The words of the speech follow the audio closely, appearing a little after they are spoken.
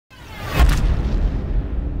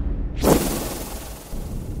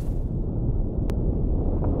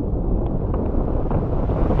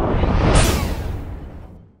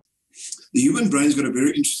The human brain's got a very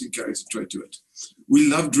interesting character trait to it. We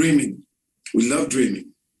love dreaming. We love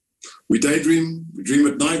dreaming. We daydream, we dream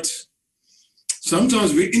at night.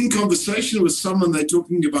 Sometimes we're in conversation with someone, they're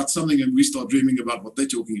talking about something, and we start dreaming about what they're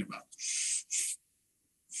talking about.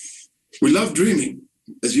 We love dreaming.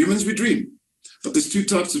 As humans, we dream. But there's two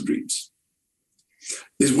types of dreams.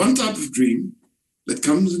 There's one type of dream that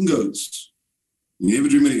comes and goes. You never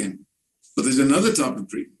dream it again. But there's another type of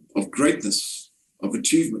dream, of greatness, of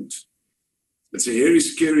achievement. It's a hairy,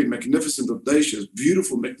 scary, magnificent, audacious,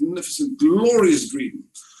 beautiful, magnificent, glorious dream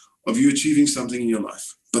of you achieving something in your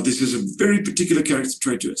life. But this is a very particular character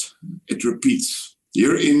trait to it. It repeats,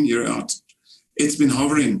 year in, year out. It's been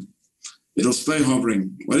hovering. It'll stay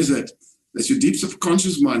hovering. What is that? That's your deep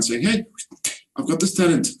subconscious mind saying, hey, I've got this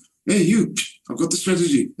talent. Hey, you, I've got the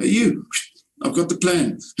strategy. Hey, you, I've got the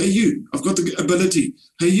plan. Hey, you, I've got the ability.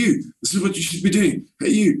 Hey, you, this is what you should be doing.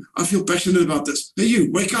 Hey, you, I feel passionate about this. Hey, you,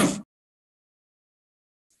 wake up.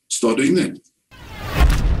 Start doing that.